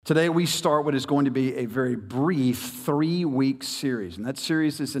Today we start what is going to be a very brief 3-week series, and that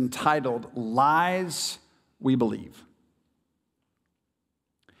series is entitled Lies We Believe.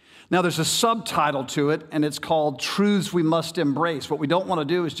 Now there's a subtitle to it, and it's called Truths We Must Embrace. What we don't want to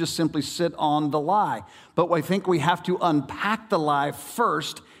do is just simply sit on the lie, but I think we have to unpack the lie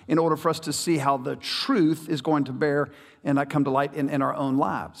first in order for us to see how the truth is going to bear and come to light in our own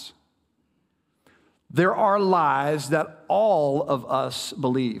lives. There are lies that all of us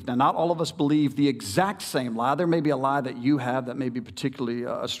believe. Now, not all of us believe the exact same lie. There may be a lie that you have that may be particularly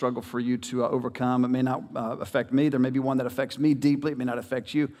a struggle for you to overcome. It may not affect me. There may be one that affects me deeply. It may not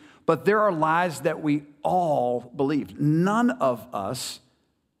affect you. But there are lies that we all believe. None of us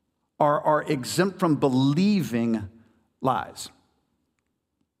are exempt from believing lies.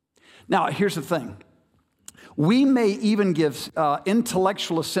 Now, here's the thing. We may even give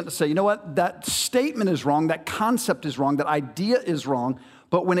intellectual assent to say, you know what, that statement is wrong, that concept is wrong, that idea is wrong,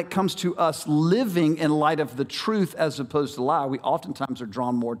 but when it comes to us living in light of the truth as opposed to the lie, we oftentimes are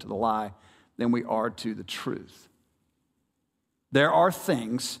drawn more to the lie than we are to the truth. There are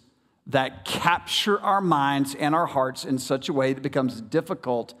things that capture our minds and our hearts in such a way that it becomes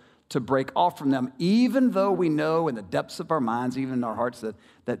difficult to break off from them, even though we know in the depths of our minds, even in our hearts,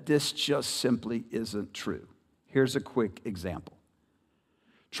 that this just simply isn't true. Here's a quick example.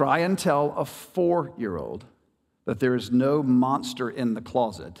 Try and tell a 4-year-old that there is no monster in the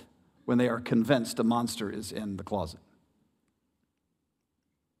closet when they are convinced a monster is in the closet.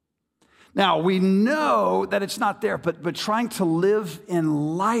 Now, we know that it's not there, but trying to live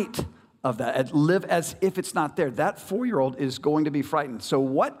in light of that, live as if it's not there, that 4-year-old is going to be frightened. So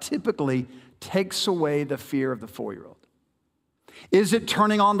what typically takes away the fear of the 4-year-old? Is it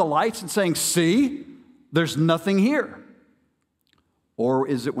turning on the lights and saying, see, there's nothing here? Or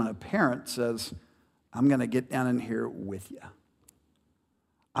is it when a parent says, I'm going to get down in here with you.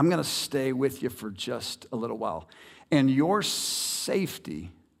 I'm going to stay with you for just a little while. And your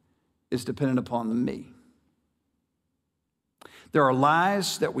safety is dependent upon me. There are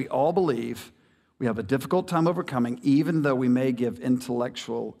lies that we all believe we have a difficult time overcoming, even though we may give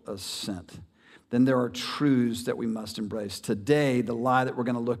intellectual assent. Then there are truths that we must embrace. Today, the lie that we're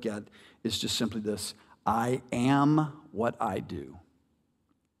going to look at is just simply this: I am what I do.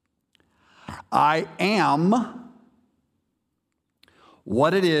 I am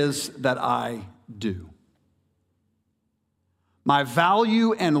what it is that I do. My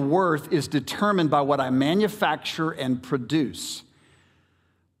value and worth is determined by what I manufacture and produce.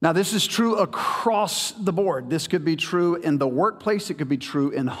 Now, this is true across the board. This could be true in the workplace. It could be true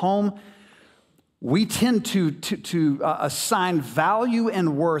in home. We tend to assign value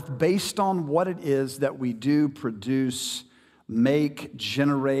and worth based on what it is that we do, produce, make,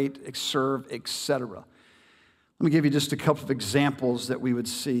 generate, serve, etc. Let me give you just a couple of examples that we would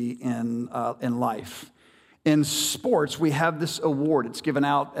see in life. In sports, we have this award. It's given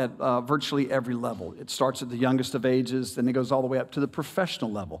out at virtually every level. It starts at the youngest of ages, then it goes all the way up to the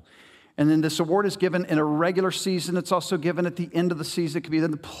professional level. And then this award is given in a regular season. It's also given at the end of the season. It could be in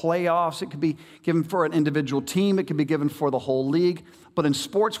the playoffs. It could be given for an individual team. It could be given for the whole league. But in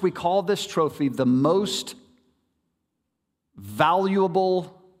sports, we call this trophy the most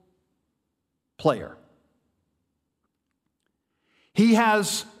valuable player. He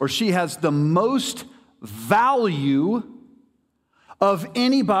has or she has the most value of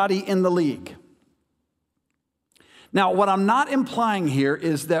anybody in the league. Now, what I'm not implying here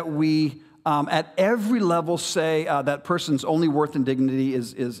is that we, at every level, say that person's only worth and dignity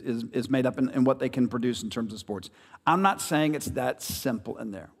is made up in what they can produce in terms of sports. I'm not saying it's that simple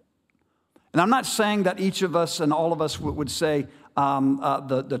in there. And I'm not saying that each of us and all of us would say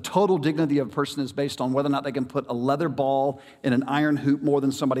the total dignity of a person is based on whether or not they can put a leather ball in an iron hoop more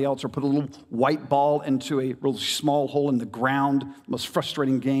than somebody else, or put a little white ball into a real small hole in the ground, most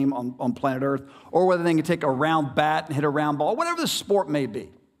frustrating game on planet Earth, or whether they can take a round bat and hit a round ball, whatever the sport may be.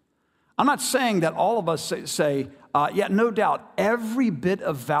 I'm not saying that all of us say yeah, no doubt, every bit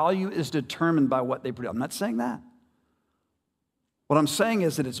of value is determined by what they produce. I'm not saying that. What I'm saying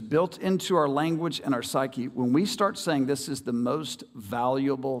is that it's built into our language and our psyche. When we start saying this is the most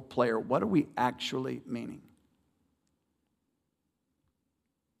valuable player, what are we actually meaning?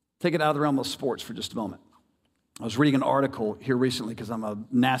 Take it out of the realm of sports for just a moment. I was reading an article here recently because I'm a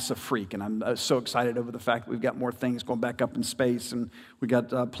NASA freak, and I'm so excited over the fact that we've got more things going back up in space, and we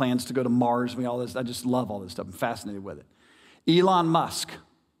got plans to go to Mars and all this. I just love all this stuff. I'm fascinated with it. Elon Musk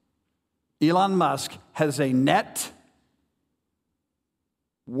has a net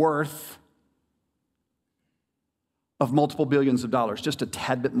worth of multiple billions of dollars, just a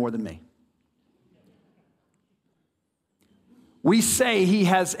tad bit more than me. We say he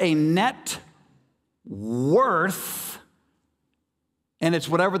has a net worth, and it's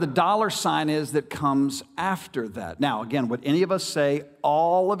whatever the dollar sign is that comes after that. Now, again, would any of us say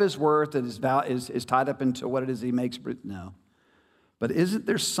all of his worth is tied up into what it is he makes? No. But isn't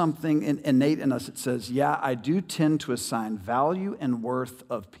there something innate in us that says, yeah, I do tend to assign value and worth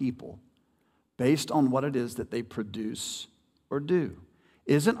of people based on what it is that they produce or do?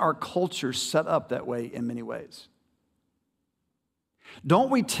 Isn't our culture set up that way in many ways?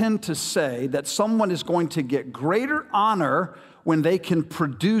 Don't we tend to say that someone is going to get greater honor when they can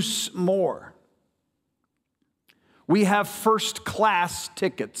produce more? We have first class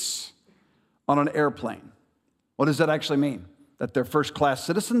tickets on an airplane. What does that actually mean? That they're first class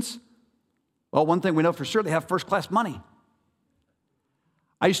citizens? Well, one thing we know for sure, they have first class money.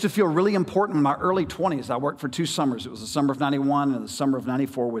 I used to feel really important in my early 20s. I worked for 2 summers. It was the summer of 91 and the summer of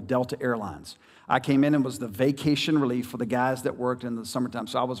 94 with Delta Airlines. I came in and was the vacation relief for the guys that worked in the summertime.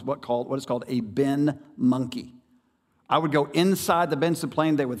 So I was what is called a bin monkey. I would go inside the bins of the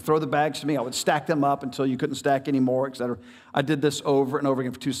plane. They would throw the bags to me. I would stack them up until you couldn't stack anymore, et cetera. I did this over and over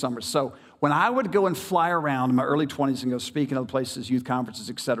again for 2 summers. So when I would go and fly around in my early 20s and go speak in other places, youth conferences,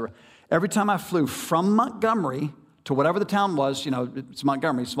 et cetera, every time I flew from Montgomery to whatever the town was, it's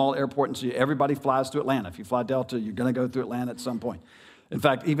Montgomery, small airport, and so everybody flies to Atlanta. If you fly Delta, you're going to go through Atlanta at some point. In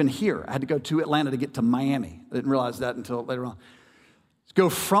fact, even here, I had to go to Atlanta to get to Miami. I didn't realize that until later on. Go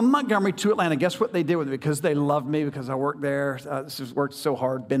from Montgomery to Atlanta. Guess what they did with me? Because they loved me, because I worked there. This has worked so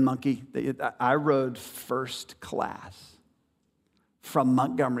hard, bin monkey. I rode first class from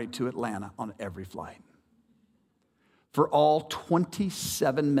Montgomery to Atlanta on every flight. For all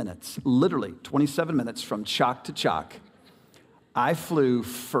 27 minutes, literally 27 minutes from chock to chock, I flew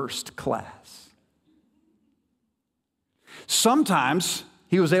first class. Sometimes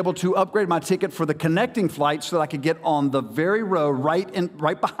he was able to upgrade my ticket for the connecting flight so that I could get on the very row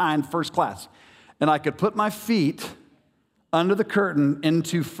right behind first class. And I could put my feet under the curtain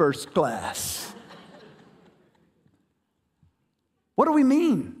into first class. What do we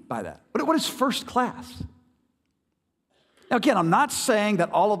mean by that? What is first class? Now, again, I'm not saying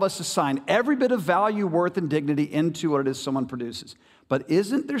that all of us assign every bit of value, worth, and dignity into what it is someone produces. But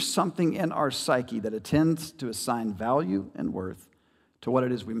isn't there something in our psyche that attends to assign value and worth to what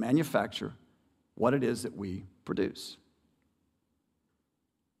it is we manufacture, what it is that we produce?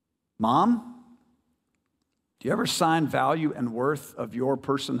 Mom, do you ever assign value and worth of your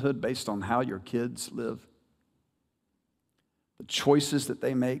personhood based on how your kids live? The choices that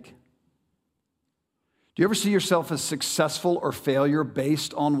they make? Do you ever see yourself as successful or failure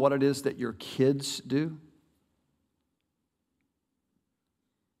based on what it is that your kids do?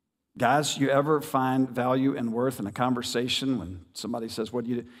 Guys, you ever find value and worth in a conversation when somebody says, what do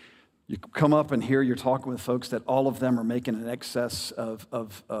you do? You come up and here you're talking with folks that all of them are making in excess of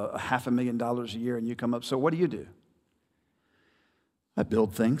 $500,000 a year, and you come up, so what do? I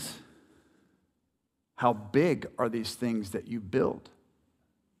build things. How big are these things that you build?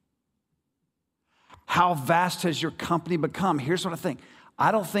 How vast has your company become? Here's what I think.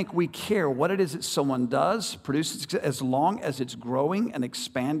 I don't think we care what it is that someone does, produces, as long as it's growing and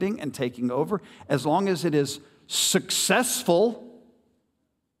expanding and taking over, as long as it is successful.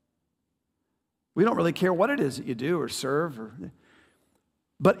 We don't really care what it is that you do or serve.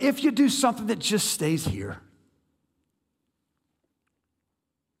 But if you do something that just stays here,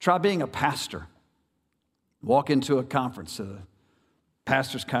 try being a pastor. Walk into a conference, a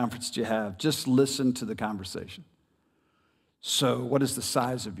pastor's conference that you have. Just listen to the conversation. So, what is the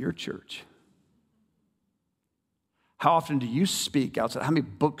size of your church? How often do you speak outside? How many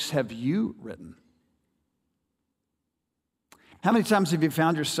books have you written? How many times have you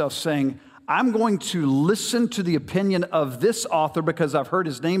found yourself saying, I'm going to listen to the opinion of this author because I've heard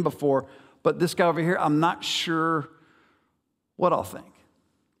his name before, but this guy over here, I'm not sure what I'll think.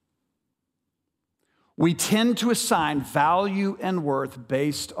 We tend to assign value and worth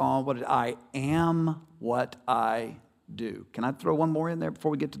based on what I am, what I do. Can I throw one more in there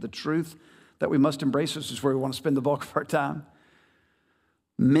before we get to the truth that we must embrace? This is where we want to spend the bulk of our time.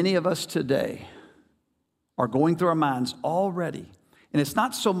 Many of us today are going through our minds already, and it's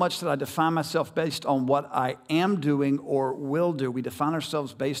not so much that I define myself based on what I am doing or will do. We define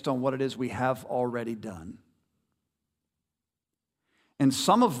ourselves based on what it is we have already done. And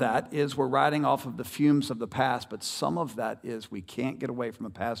some of that is we're riding off of the fumes of the past, but some of that is we can't get away from a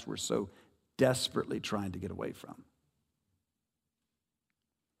past we're so desperately trying to get away from.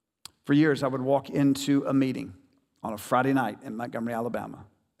 For years, I would walk into a meeting on a Friday night in Montgomery, Alabama,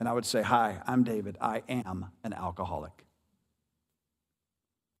 and I would say, hi, I'm David. I am an alcoholic.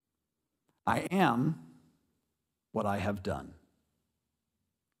 I am what I have done.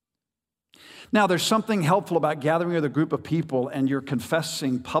 Now, there's something helpful about gathering with a group of people and you're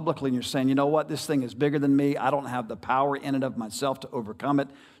confessing publicly and you're saying, you know what, this thing is bigger than me. I don't have the power in and of myself to overcome it.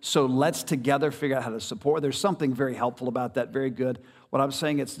 So let's together figure out how to support. There's something very helpful about that, very good. What I'm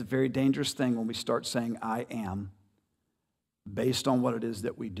saying, it's a very dangerous thing when we start saying, I am, based on what it is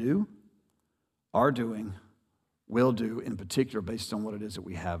that we do, are doing, will do, in particular, based on what it is that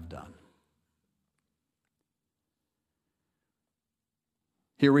we have done.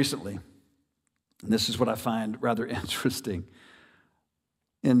 Here recently, and this is what I find rather interesting.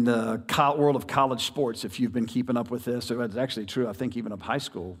 In the world of college sports, if you've been keeping up with this, it's actually true, I think, even of high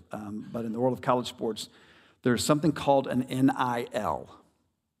school, but in the world of college sports, there's something called an NIL.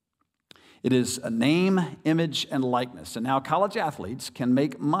 It is a name, image, and likeness. And now college athletes can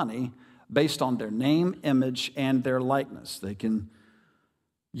make money based on their name, image, and their likeness. They can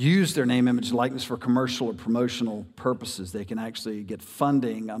use their name, image, and likeness for commercial or promotional purposes. They can actually get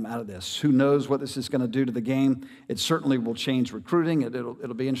funding out of this. Who knows what this is going to do to the game? It certainly will change recruiting.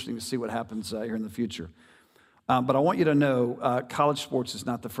 It'll be interesting to see what happens here in the future. But I want you to know, college sports is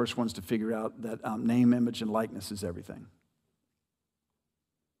not the first ones to figure out that name, image, and likeness is everything.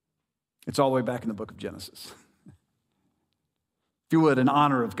 It's all the way back in the book of Genesis. If you would, in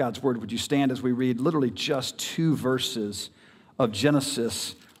honor of God's word, would you stand as we read literally just 2 verses of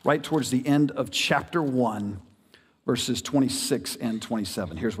Genesis, right towards the end of chapter 1, verses 26 and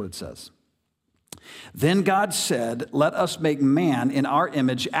 27. Here's what it says. Then God said, let us make man in our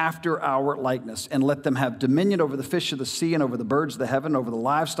image after our likeness, and let them have dominion over the fish of the sea and over the birds of the heaven, over the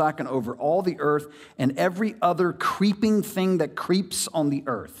livestock and over all the earth and every other creeping thing that creeps on the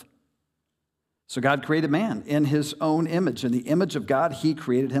earth. So God created man in his own image. In the image of God, he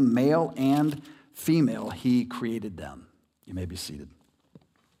created him, male and female, he created them. You may be seated.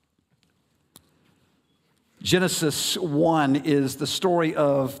 Genesis 1 is the story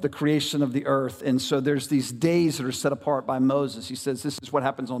of the creation of the earth. And so there's these days that are set apart by Moses. He says this is what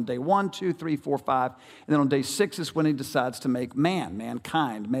happens on day 1, 2, 3, 4, 5. And then on day 6 is when he decides to make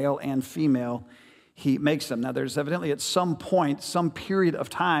mankind, male and female. He makes them. Now there's evidently at some point, some period of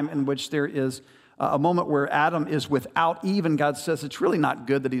time in which there is a moment where Adam is without Eve, and God says it's really not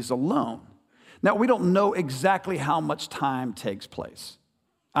good that he's alone. Now, we don't know exactly how much time takes place.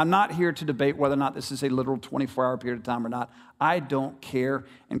 I'm not here to debate whether or not this is a literal 24-hour period of time or not. I don't care,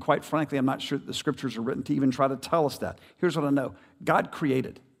 and quite frankly, I'm not sure that the scriptures are written to even try to tell us that. Here's what I know. God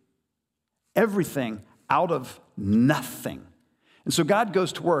created everything out of nothing. And so God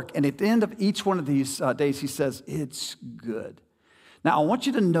goes to work, and at the end of each one of these days, he says, it's good. Now, I want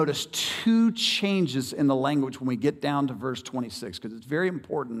you to notice 2 changes in the language when we get down to verse 26, because it's very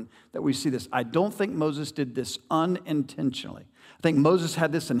important that we see this. I don't think Moses did this unintentionally. I think Moses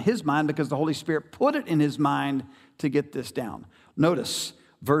had this in his mind because the Holy Spirit put it in his mind to get this down. Notice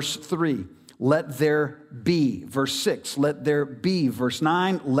verse 3, let there be. Verse 6, let there be. Verse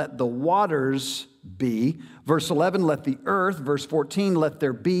 9, let the waters be. Verse 11, let the earth. Verse 14, let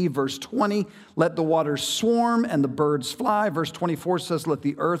there be. Verse 20, let the waters swarm and the birds fly. Verse 24 says, let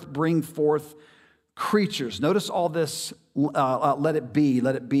the earth bring forth creatures. Notice all this, let it be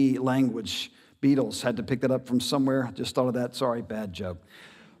language. Beatles had to pick that up from somewhere. I just thought of that. Sorry, bad joke.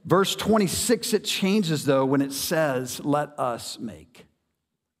 Verse 26, it changes though when it says, let us make.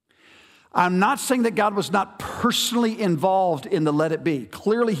 I'm not saying that God was not personally involved in the let it be.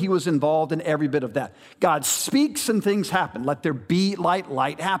 Clearly, he was involved in every bit of that. God speaks and things happen. Let there be light.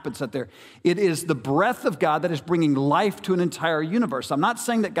 Light happens. It is the breath of God that is bringing life to an entire universe. I'm not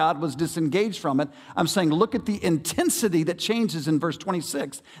saying that God was disengaged from it. I'm saying look at the intensity that changes in verse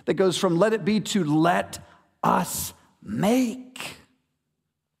 26 that goes from let it be to let us make.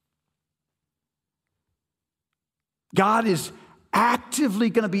 God is actively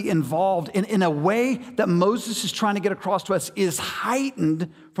going to be involved in a way that Moses is trying to get across to us is heightened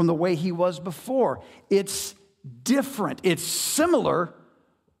from the way he was before. It's different. It's similar,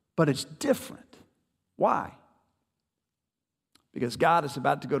 but it's different. Why? Because God is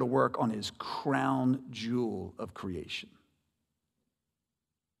about to go to work on his crown jewel of creation.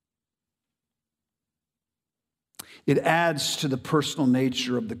 It adds to the personal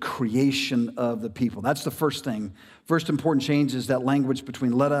nature of the creation of the people. That's the first thing. First important change is that language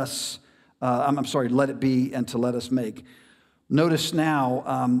between let it be and to let us make. Notice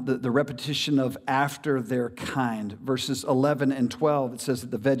now the repetition of after their kind. Verses 11 and 12, it says that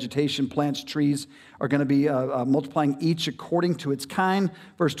the vegetation, plants, trees are going to be multiplying each according to its kind.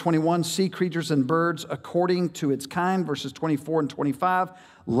 Verse 21, sea creatures and birds according to its kind. Verses 24 and 25,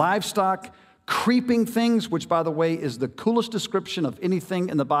 livestock, creeping things, which, by the way, is the coolest description of anything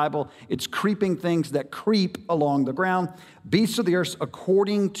in the Bible. It's creeping things that creep along the ground. Beasts of the earth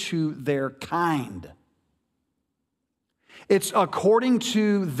according to their kind. It's according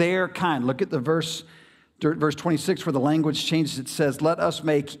to their kind. Look at the verse 26 where the language changes. It says, let us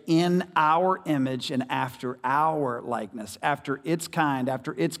make in our image and after our likeness, after its kind,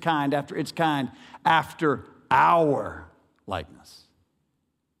 after its kind, after its kind, after our likeness.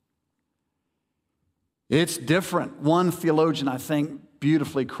 It's different. One theologian, I think,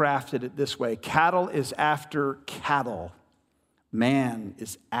 beautifully crafted it this way. Cattle is after cattle. Man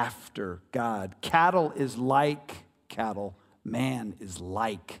is after God. Cattle is like cattle. Man is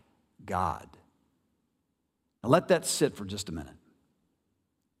like God. Now let that sit for just a minute.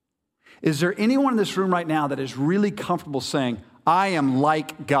 Is there anyone in this room right now that is really comfortable saying, I am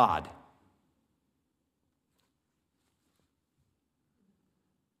like God?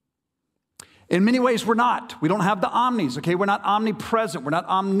 In many ways, we're not. We don't have the omnis, okay? We're not omnipresent. We're not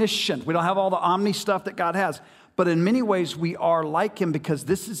omniscient. We don't have all the omni stuff that God has. But in many ways, we are like him because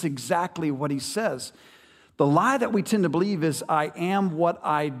this is exactly what he says. The lie that we tend to believe is, I am what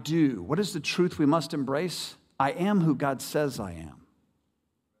I do. What is the truth we must embrace? I am who God says I am.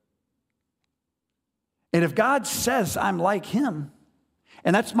 And if God says I'm like him,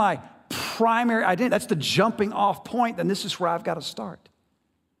 and that's my primary identity, that's the jumping off point, then this is where I've got to start.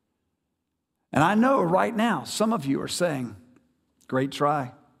 And I know right now, some of you are saying, great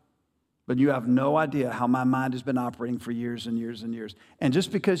try, but you have no idea how my mind has been operating for years and years and years. And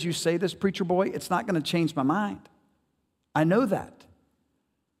just because you say this, preacher boy, it's not going to change my mind. I know that.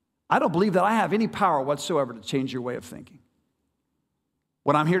 I don't believe that I have any power whatsoever to change your way of thinking.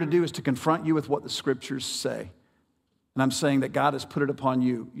 What I'm here to do is to confront you with what the scriptures say. And I'm saying that God has put it upon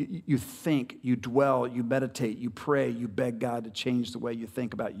you. You think, you dwell, you meditate, you pray, you beg God to change the way you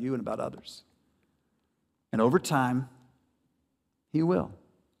think about you and about others. And over time, he will.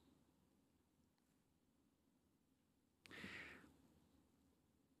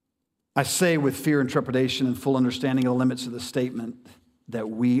 I say with fear and trepidation and full understanding of the limits of the statement that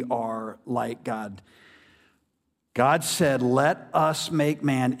we are like God. God said, let us make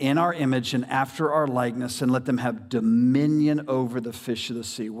man in our image and after our likeness and let them have dominion over the fish of the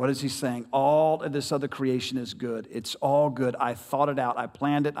sea. What is he saying? All of this other creation is good. It's all good. I thought it out. I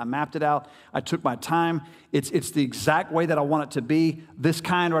planned it. I mapped it out. I took my time. It's the exact way that I want it to be. This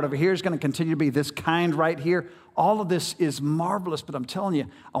kind right over here is going to continue to be this kind right here. All of this is marvelous, but I'm telling you,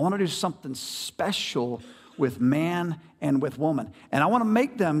 I want to do something special with man and with woman. And I want to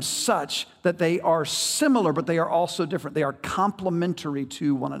make them such that they are similar, but they are also different. They are complementary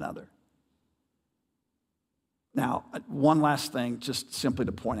to one another. Now, one last thing, just simply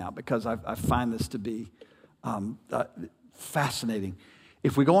to point out, because I find this to be fascinating.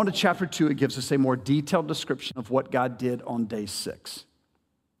 If we go on to chapter 2, it gives us a more detailed description of what God did on day 6.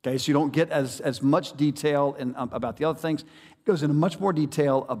 Okay, so you don't get as much detail about the other things. It goes into much more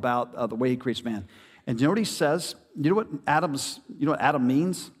detail about the way he creates man. And you know what he says? You know what Adam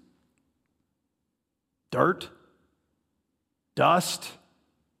means? Dirt, dust.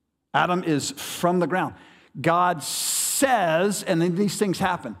 Adam is from the ground. God says, and then these things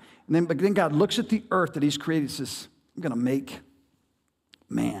happen. But then God looks at the earth that he's created and says, I'm going to make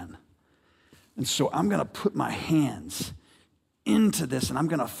man. And so I'm going to put my hands into this, and I'm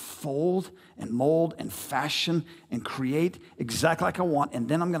going to fold and mold and fashion and create exactly like I want, and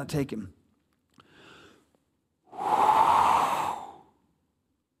then I'm going to take him.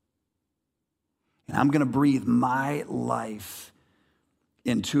 And I'm going to breathe my life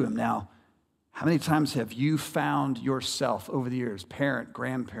into him. Now, how many times have you found yourself over the years, parent,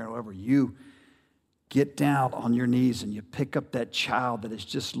 grandparent, whoever, you get down on your knees and you pick up that child that is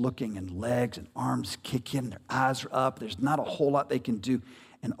just looking, and legs and arms kick in, their eyes are up, there's not a whole lot they can do.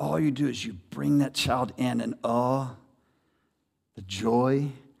 And all you do is you bring that child in, and the joy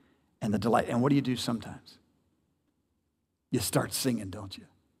and the delight. And what do you do sometimes? You start singing, don't you?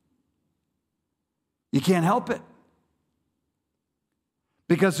 You can't help it.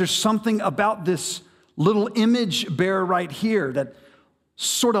 Because there's something about this little image bearer right here that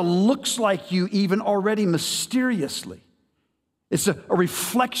sort of looks like you even already mysteriously. It's a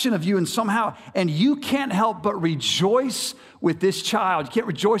reflection of you, and somehow, and you can't help but rejoice with this child. You can't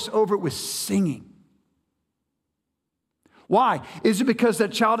rejoice over it with singing. Why? Is it because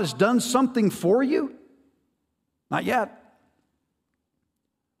that child has done something for you? Not yet.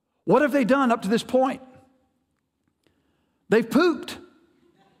 What have they done up to this point? They've pooped.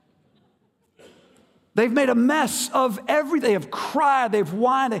 They've made a mess of everything. They have cried. They've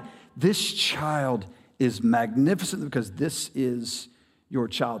whined. This child is magnificent because this is your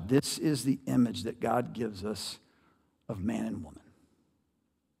child. This is the image that God gives us of man and woman.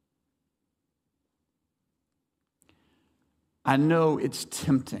 I know it's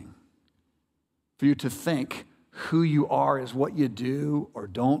tempting for you to think who you are is what you do or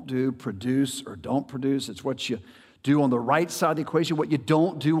don't do, produce or don't produce. It's what you do on the right side of the equation, what you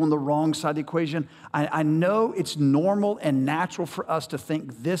don't do on the wrong side of the equation. I know it's normal and natural for us to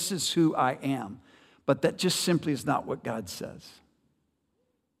think this is who I am, but that just simply is not what God says.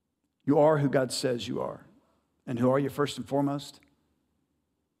 You are who God says you are. And who are you first and foremost?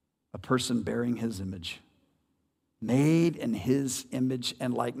 A person bearing his image. Made in his image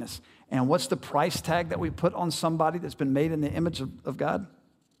and likeness. And what's the price tag that we put on somebody that's been made in the image of God?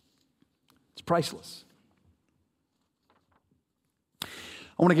 It's priceless.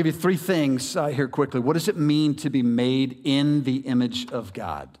 I want to give you three things here quickly. What does it mean to be made in the image of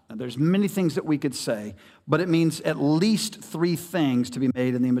God? Now, there's many things that we could say, but it means at least three things to be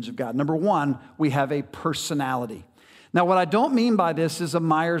made in the image of God. Number one, we have a personality. Now, what I don't mean by this is a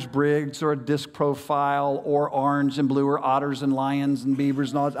Myers-Briggs or a disc profile or orange and blue or otters and lions and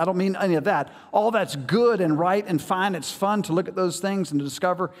beavers and all that. I don't mean any of that. All that's good and right and fine. It's fun to look at those things and to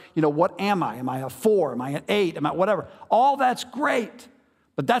discover, what am I? Am I a 4? Am I an 8? Am I whatever? All that's great,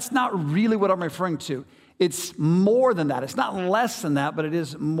 but that's not really what I'm referring to. It's more than that. It's not less than that, but it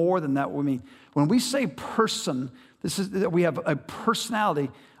is more than that. When we say person, this is that we have a personality.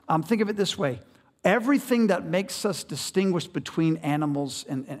 Think of it this way. Everything that makes us distinguish between animals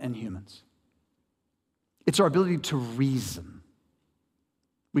and humans. It's our ability to reason.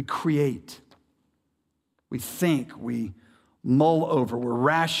 We create. We think. We mull over. We're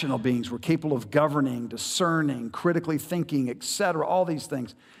rational beings. We're capable of governing, discerning, critically thinking, etc. All these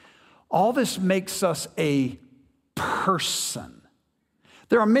things. All this makes us a person.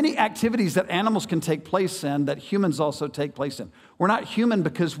 There are many activities that animals can take place in that humans also take place in. We're not human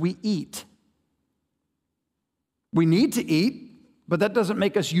because we eat. We need to eat, but that doesn't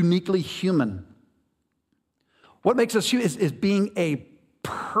make us uniquely human. What makes us human is being a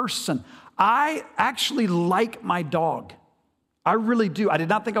person. I actually like my dog. I really do. I did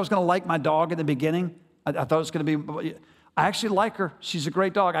not think I was going to like my dog in the beginning. I thought it was going to be, I actually like her. She's a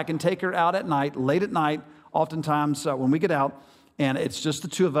great dog. I can take her out at night, late at night, oftentimes when we get out, and it's just the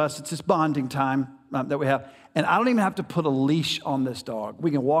two of us. It's this bonding time that we have. And I don't even have to put a leash on this dog.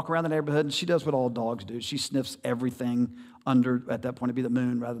 We can walk around the neighborhood, and she does what all dogs do. She sniffs everything under, at that point, it'd be the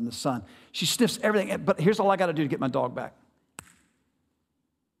moon rather than the sun. She sniffs everything, but here's all I got to do to get my dog back.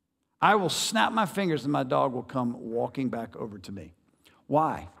 I will snap my fingers, and my dog will come walking back over to me.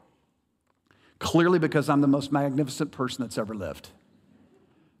 Why? Clearly because I'm the most magnificent person that's ever lived.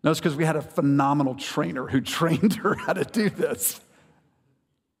 No, it's because we had a phenomenal trainer who trained her how to do this.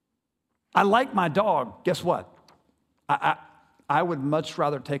 I like my dog. Guess what? I would much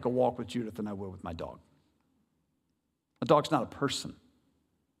rather take a walk with Judith than I would with my dog. A dog's not a person.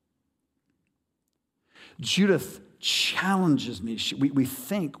 Judith challenges me. We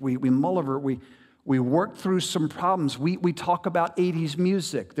think, we mull over, we work through some problems. We talk about 80s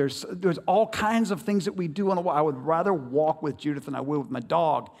music. There's all kinds of things that we do on a walk. I would rather walk with Judith than I would with my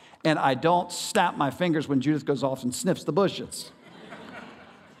dog. And I don't snap my fingers when Judith goes off and sniffs the bushes.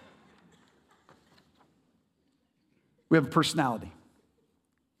 We have a personality.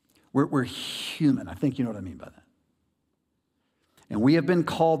 We're human. I think you know what I mean by that. And we have been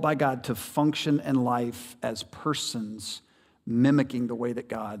called by God to function in life as persons mimicking the way that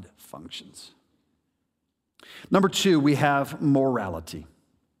God functions. Number two, we have morality.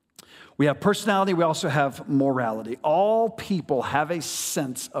 We have personality, we also have morality. All people have a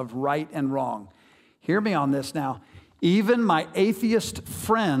sense of right and wrong. Hear me on this now. Even my atheist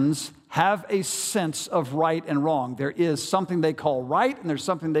friends have a sense of right and wrong. There is something they call right and there's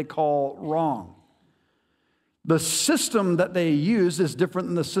something they call wrong. The system that they use is different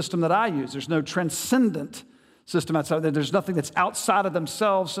than the system that I use. There's no transcendent system outside. There's nothing that's outside of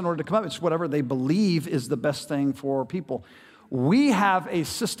themselves in order to come up. It's whatever they believe is the best thing for people. We have a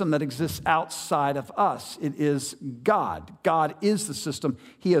system that exists outside of us. It is God. God is the system.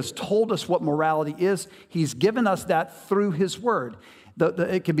 He has told us what morality is. He's given us that through His Word.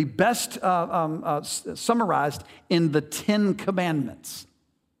 It can be best summarized in the 10 Commandments.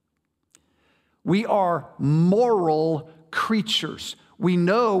 We are moral creatures. We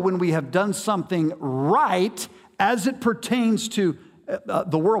know when we have done something right as it pertains to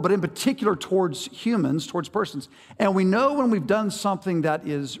the world, but in particular towards humans, towards persons. And we know when we've done something that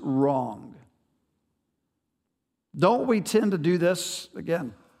is wrong. Don't we tend to do this,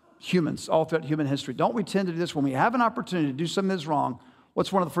 again, humans, all throughout human history, don't we tend to do this when we have an opportunity to do something that's wrong?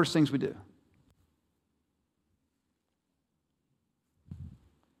 What's one of the first things we do?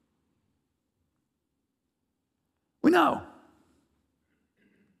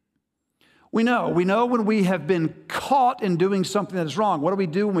 We know. We know when we have been caught in doing something that is wrong. What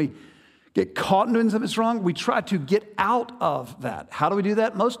do when we get caught in doing something that's wrong? We try to get out of that. How do we do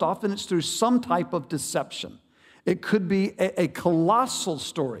that? Most often it's through some type of deception. It could be a colossal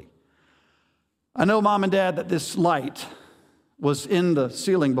story. I know, Mom and Dad, that this light was in the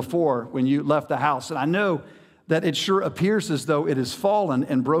ceiling before when you left the house. And I know that it sure appears as though it has fallen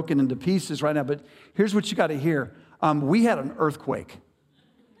and broken into pieces right now. But here's what you got to hear. We had an earthquake.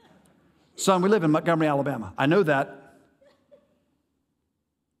 Son, we live in Montgomery, Alabama. I know that.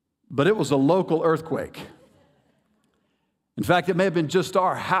 But it was a local earthquake. In fact, it may have been just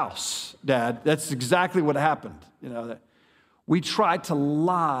our house, Dad. That's exactly what happened. We try to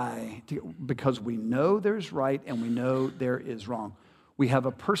lie because we know there's right and we know there is wrong. We have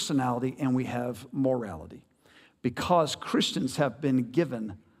a personality and we have morality. Because Christians have been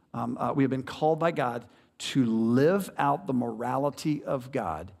given, we have been called by God to live out the morality of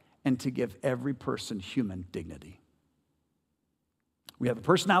God and to give every person human dignity. We have a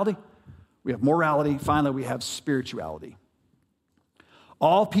personality, we have morality, finally we have spirituality.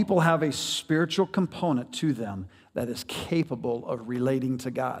 All people have a spiritual component to them that is capable of relating to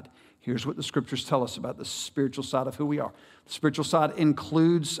God. Here's what the scriptures tell us about the spiritual side of who we are. The spiritual side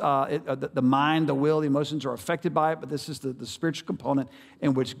includes the mind, the will, the emotions are affected by it, but this is the spiritual component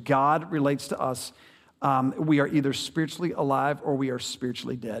in which God relates to us. We are either spiritually alive or we are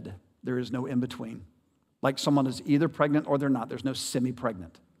spiritually dead. There is no in between. Like someone is either pregnant or they're not. There's no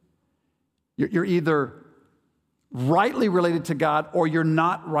semi-pregnant. You're either rightly related to God or you're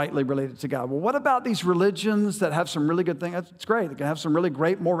not rightly related to God. Well, what about these religions that have some really good things? It's great. They can have some really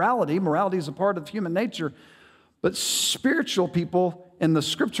great morality. Morality is a part of human nature. But spiritual people in the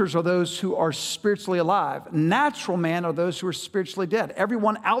scriptures are those who are spiritually alive. Natural man are those who are spiritually dead.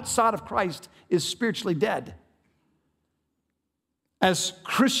 Everyone outside of Christ is spiritually dead. As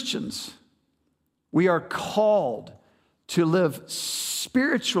Christians, we are called to live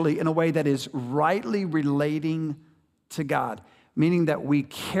spiritually in a way that is rightly relating to God, meaning that we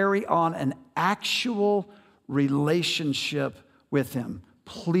carry on an actual relationship with Him.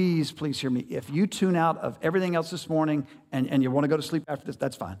 Please, please hear me. If you tune out of everything else this morning and you want to go to sleep after this,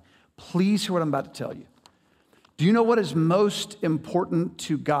 that's fine. Please hear what I'm about to tell you. Do you know what is most important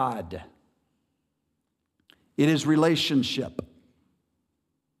to God? It is relationship.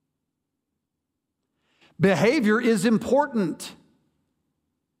 Behavior is important.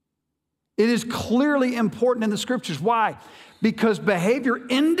 It is clearly important in the scriptures. Why? Because behavior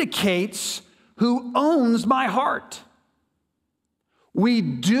indicates who owns my heart. We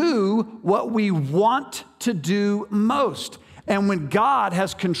do what we want to do most. And when God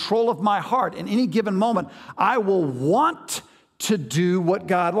has control of my heart in any given moment, I will want to do what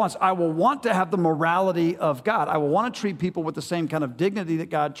God wants. I will want to have the morality of God. I will want to treat people with the same kind of dignity that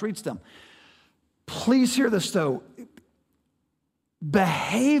God treats them. Please hear this, though.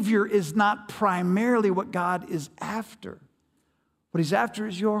 Behavior is not primarily what God is after. What He's after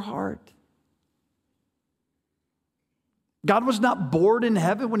is your heart. God was not bored in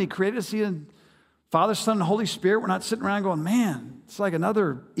heaven when He created us. He and Father, Son, and Holy Spirit. We're not sitting around going, man, it's like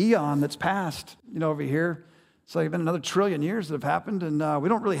another eon that's passed, over here. It's like been another trillion years that have happened, and we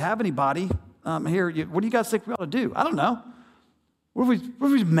don't really have anybody here. What do you guys think we ought to do? I don't know. What if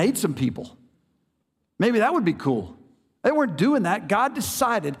we made some people? Maybe that would be cool. They weren't doing that. God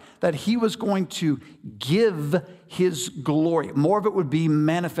decided that He was going to give His glory. More of it would be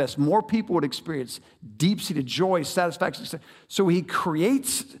manifest. More people would experience deep-seated joy, satisfaction. So He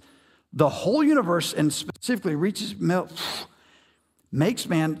creates the whole universe and specifically makes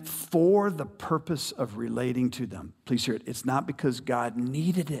man for the purpose of relating to them. Please hear it. It's not because God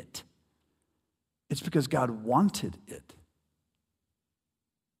needed it. It's because God wanted it.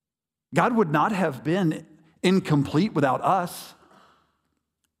 God would not have been incomplete without us.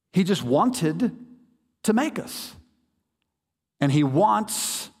 He just wanted to make us. And He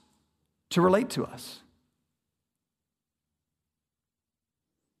wants to relate to us.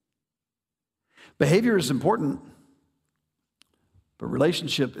 Behavior is important, but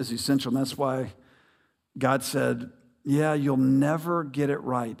relationship is essential. And that's why God said, yeah, you'll never get it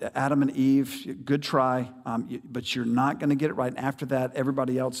right. Adam and Eve, good try, but you're not going to get it right. And after that,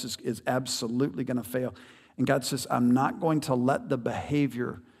 everybody else is absolutely going to fail. And God says, I'm not going to let the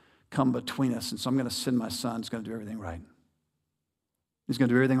behavior come between us. And so I'm going to send my Son. He's going to do everything right. He's going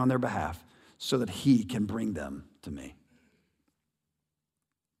to do everything on their behalf so that He can bring them to me.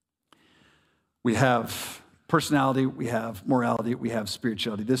 We have personality, we have morality, we have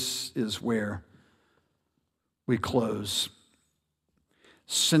spirituality. This is where we close.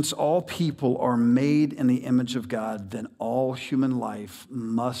 Since all people are made in the image of God, then all human life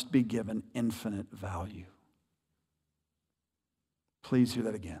must be given infinite value. Please hear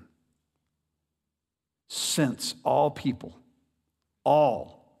that again. Since all people,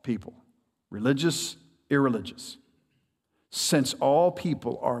 religious, irreligious, since all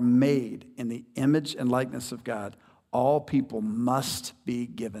people are made in the image and likeness of God, all people must be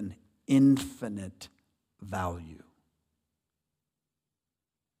given infinite value.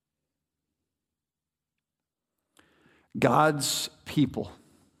 God's people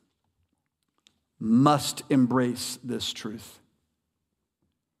must embrace this truth.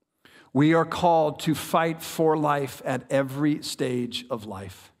 We are called to fight for life at every stage of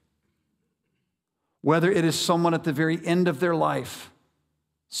life. Whether it is someone at the very end of their life,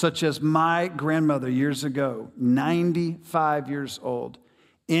 such as my grandmother years ago, 95 years old,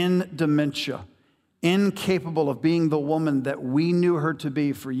 in dementia, incapable of being the woman that we knew her to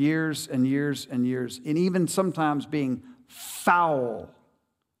be for years and years and years, and even sometimes being foul.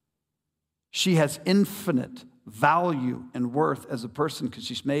 She has infinite value and worth as a person because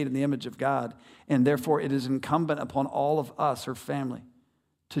she's made in the image of God, and therefore it is incumbent upon all of us, her family,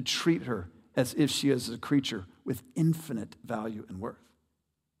 to treat her as if she is a creature with infinite value and worth.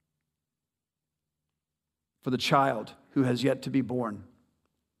 For the child who has yet to be born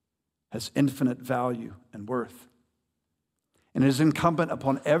has infinite value and worth. And it is incumbent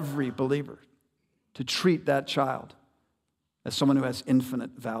upon every believer to treat that child as someone who has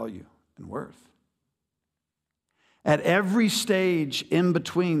infinite value and worth. At every stage in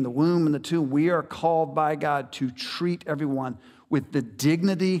between the womb and the tomb, we are called by God to treat everyone with the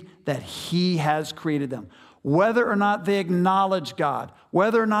dignity that He has created them. Whether or not they acknowledge God,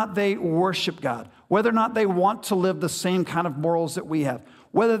 whether or not they worship God, whether or not they want to live the same kind of morals that we have,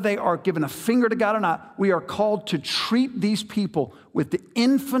 whether they are given a finger to God or not, we are called to treat these people with the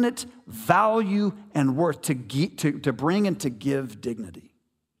infinite value and worth to bring and to give dignity.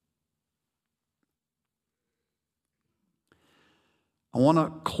 I want to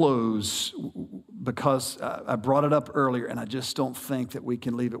close because I brought it up earlier, and I just don't think that we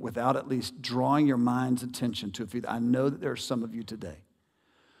can leave it without at least drawing your mind's attention to it. I know that there are some of you today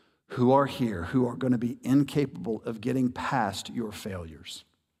who are here who are going to be incapable of getting past your failures.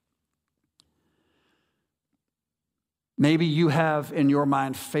 Maybe you have in your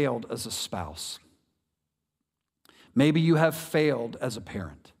mind failed as a spouse. Maybe you have failed as a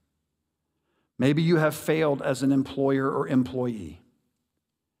parent. Maybe you have failed as an employer or employee.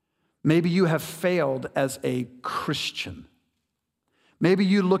 Maybe you have failed as a Christian. Maybe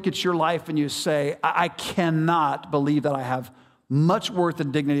you look at your life and you say, I cannot believe that I have much worth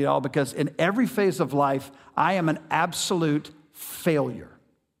and dignity at all because in every phase of life, I am an absolute failure.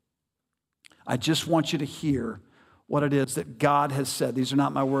 I just want you to hear what it is that God has said. These are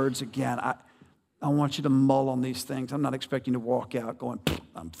not my words again. I want you to mull on these things. I'm not expecting you to walk out going,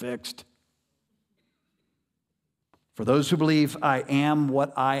 I'm fixed. For those who believe, I am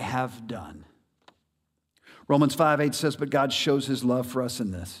what I have done. Romans 5:8 says, but God shows His love for us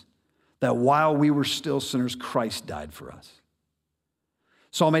in this, that while we were still sinners, Christ died for us.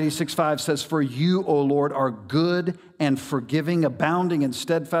 Psalm 86:5 says, for you, O Lord, are good and forgiving, abounding in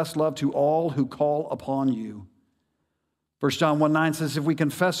steadfast love to all who call upon you. 1 John 1:9 says, if we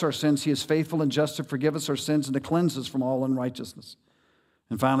confess our sins, He is faithful and just to forgive us our sins and to cleanse us from all unrighteousness.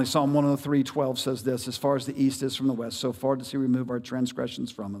 And finally, Psalm 103:12 says this, as far as the east is from the west, so far does He remove our transgressions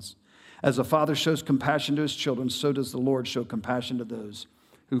from us. As a father shows compassion to his children, so does the Lord show compassion to those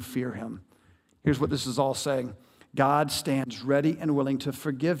who fear Him. Here's what this is all saying. God stands ready and willing to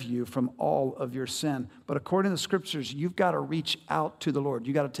forgive you from all of your sin. But according to the Scriptures, you've got to reach out to the Lord.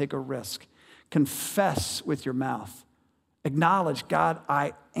 You've got to take a risk. Confess with your mouth. Acknowledge, God,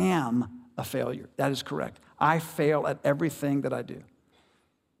 I am a failure. That is correct. I fail at everything that I do.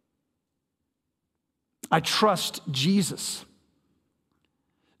 I trust Jesus.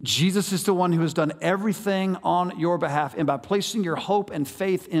 Jesus is the one who has done everything on your behalf. And by placing your hope and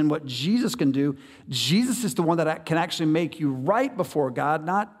faith in what Jesus can do, Jesus is the one that can actually make you right before God,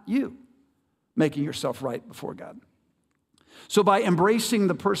 not you making yourself right before God. So by embracing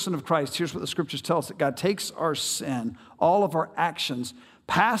the person of Christ, here's what the Scriptures tell us, that God takes our sin, all of our actions,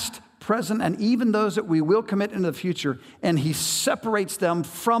 past, present, and even those that we will commit in the future, and He separates them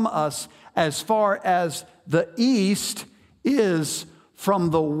from us as far as the east is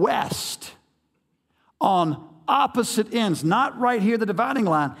from the west, on opposite ends, not right here, the dividing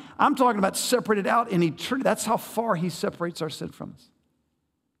line. I'm talking about separated out in eternity. That's how far He separates our sin from us.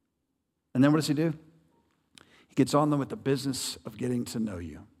 And then what does He do? He gets on them with the business of getting to know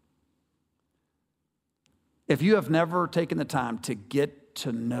you. If you have never taken the time to get get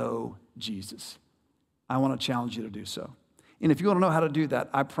to know Jesus. I want to challenge you to do so. And if you want to know how to do that,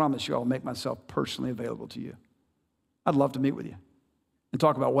 I promise you I'll make myself personally available to you. I'd love to meet with you and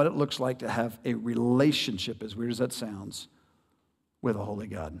talk about what it looks like to have a relationship, as weird as that sounds, with a holy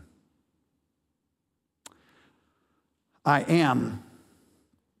God. I am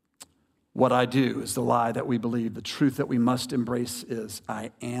what I do is the lie that we believe. The truth that we must embrace is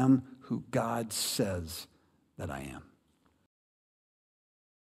I am who God says that I am.